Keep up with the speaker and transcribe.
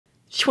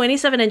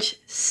27-inch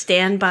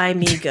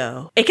StanbyME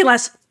Go. It can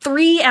last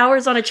 3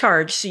 hours on a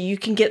charge, so you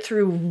can get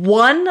through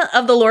one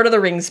of the Lord of the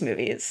Rings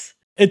movies.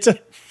 It's a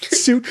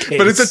suitcase.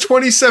 But it's a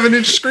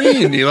 27-inch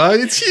screen, Eli.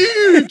 It's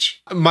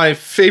huge. My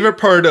favorite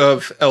part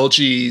of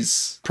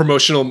LG's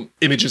promotional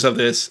images of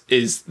this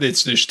is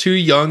there's two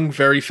young,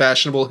 very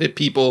fashionable, hip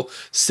people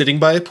sitting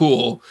by a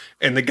pool,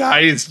 and the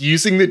guy is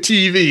using the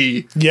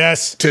TV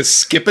to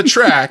skip a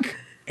track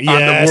on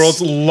the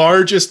world's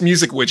largest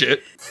music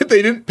widget.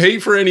 They didn't pay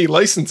for any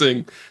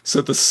licensing,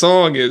 so the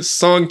song is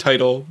song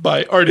title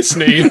by artist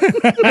name.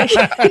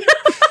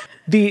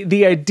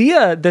 The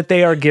idea that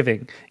they are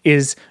giving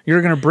is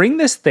you're going to bring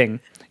this thing,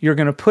 you're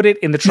going to put it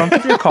in the trunk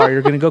of your car,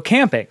 you're going to go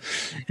camping.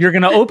 You're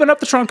going to open up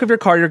the trunk of your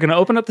car, you're going to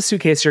open up the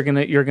suitcase, you're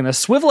going to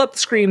swivel up the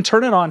screen,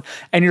 turn it on,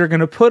 and you're going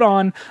to put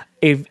on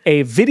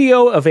a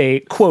video of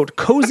a, quote,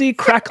 cozy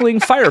crackling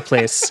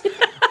fireplace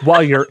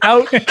while you're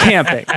out camping.